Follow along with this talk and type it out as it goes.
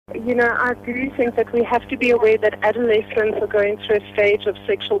I do think that we have to be aware that adolescents are going through a stage of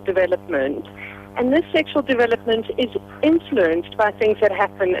sexual development. And this sexual development is influenced by things that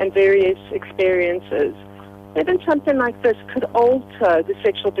happen and various experiences. Even something like this could alter the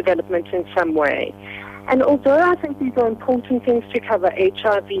sexual development in some way. And although I think these are important things to cover,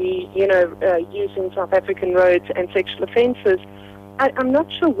 HIV, use in South African roads and sexual offences, I'm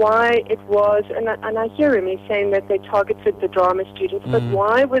not sure why it was, and I hear him, he's saying that they targeted the drama students, but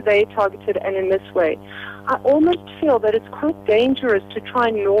why were they targeted and in this way? I almost feel that it's quite dangerous to try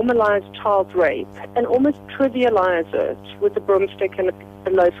and normalize child rape and almost trivialize it with a broomstick and a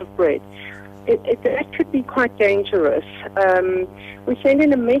loaf of bread. That could be quite dangerous. We're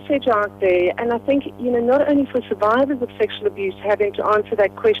sending a message out there, and I think, not only for survivors of sexual abuse having to answer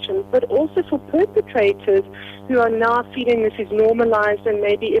that question, but also for perpetrators who are now feeling this is normalized and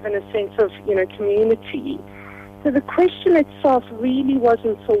maybe even a sense of, community. So the question itself really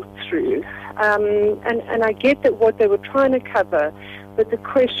wasn't thought through. And I get that what they were trying to cover, but the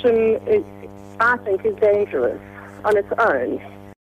question, I think, is dangerous on its own.